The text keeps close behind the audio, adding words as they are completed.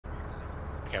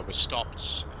Okay, we're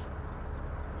stopped.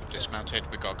 We've dismounted.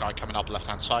 We've got a guy coming up left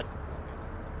hand side.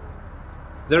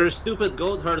 There's a stupid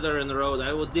goat herder in the road.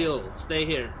 I will deal. Stay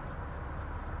here.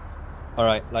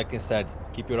 Alright, like I said,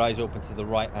 keep your eyes open to the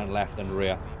right and left and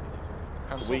rear.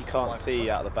 We can't see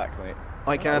out the back, mate.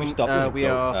 I can. We stopped. We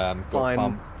are goat fine.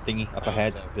 farm thingy up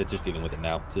ahead. They're just dealing with it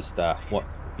now. Just what?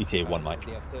 ETA 1, Mike.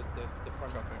 Yeah, if the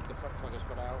front trigger's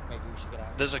got out, maybe we should get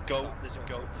out. There's a goat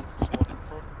squad in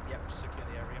front. Yep, secure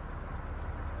the area.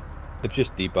 They've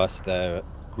just debussed their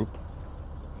group.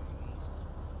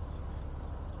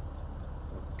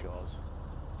 Oh god.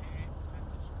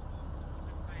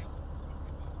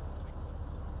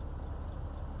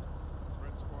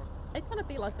 They trying to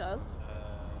be like us.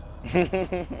 Where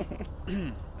are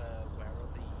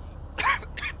the...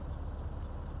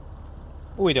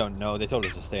 We don't know. They told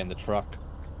us to stay in the truck.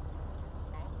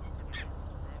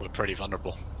 We're pretty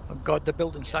vulnerable. Oh god, they're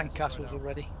building sandcastles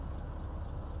already.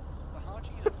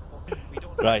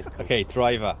 Right, okay,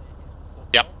 driver.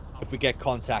 Yep. If we get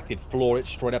contacted, floor it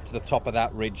straight up to the top of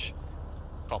that ridge.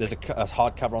 Copy. There's a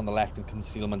hard cover on the left and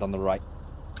concealment on the right.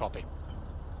 Copy.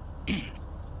 I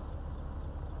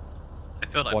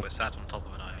feel like What? we're sat on top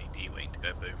of an IED waiting to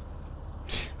go boom.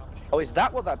 Oh, is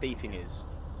that what that beeping is?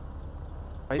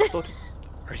 I thought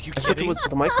Are you it kidding? was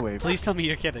the microwave. Please tell me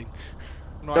you're kidding.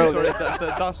 No, No, I'm sorry,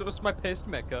 that was my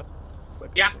pacemaker.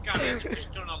 The Afghans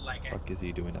just do not like it. What is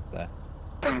he doing up there?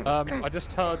 I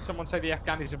just heard someone say the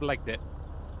Afghanis have legged it.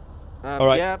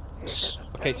 Alright. Yeah.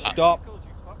 Okay, stop.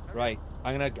 Right,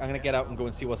 I'm gonna get out and go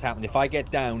and see what's happening. If I get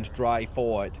downed, drive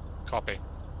forward. Copy.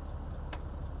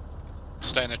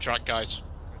 Stay in the truck, guys.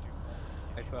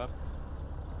 Hey, firm.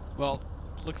 Well,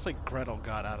 looks like Gretel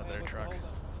got out of their truck.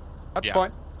 That's Yeah.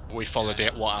 fine. We followed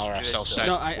it. What our ourselves said.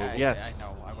 No, Yes. I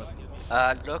know. I wasn't.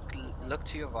 Look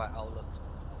to your right. I'll look.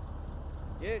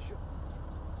 Yeah, sure.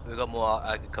 We've got more.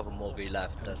 I can cover more V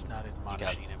left. That's not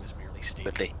admonishing. It was merely stating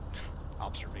Quickly.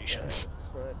 observations.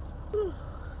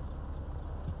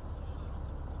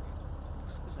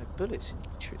 There's no bullets in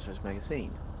Chirizo's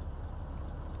magazine.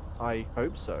 I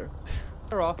hope so.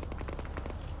 There are.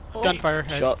 Gunfire.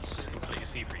 Head. Shots. Hopefully you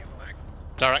see for you back.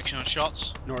 Direction on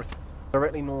shots. North.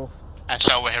 Directly north.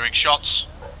 SL, we're hearing shots.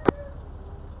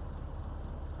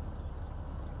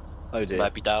 Oh dear.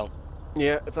 Might be down.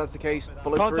 Yeah, if that's the case,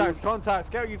 follow Contacts, through. contacts,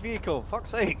 get out your vehicle, fuck's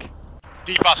sake!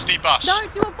 Debus, debus. No,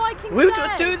 do a Viking We'll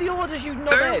set. do the orders, you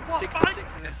knobhead!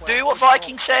 Do what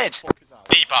Viking said.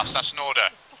 Debus, that's an order.